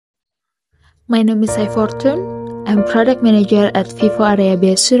My name is Fortune. I'm product manager at Vivo Area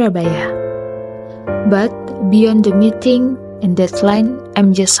B Surabaya. But beyond the meeting and deadline,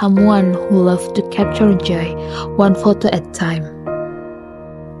 I'm just someone who loves to capture joy, one photo at a time.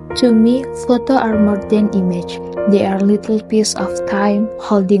 To me, photos are more than image. They are little pieces of time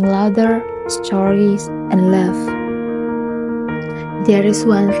holding laughter, stories, and love. There is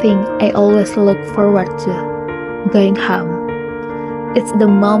one thing I always look forward to: going home. It's the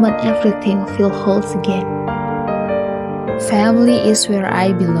moment everything feels whole again. Family is where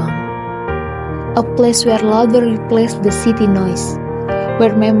I belong. A place where laughter replaces the city noise.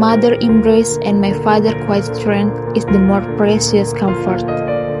 Where my mother embrace and my father quiet strength is the more precious comfort.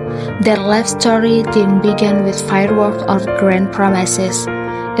 Their life story didn't begin with fireworks or grand promises.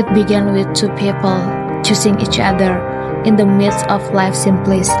 It began with two people choosing each other in the midst of life's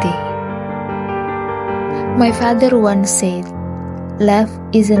simplicity. My father once said, "Love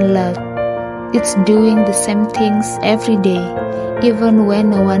isn't love. It's doing the same things every day, even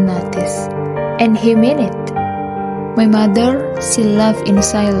when no one notices." And he meant it. My mother, she loved in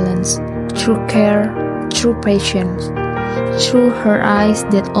silence, through care, through patience, through her eyes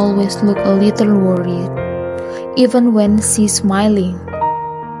that always look a little worried, even when she's smiling.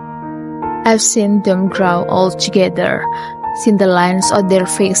 I've seen them grow old together, seen the lines of their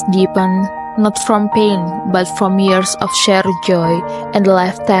face deepen, not from pain, but from years of shared joy and a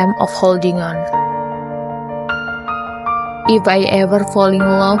lifetime of holding on. If I ever fall in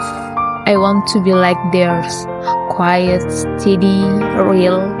love, I want to be like theirs, quiet, steady,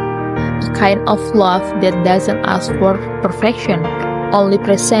 real, a kind of love that doesn't ask for perfection, only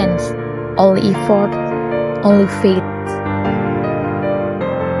presence, only effort, only faith.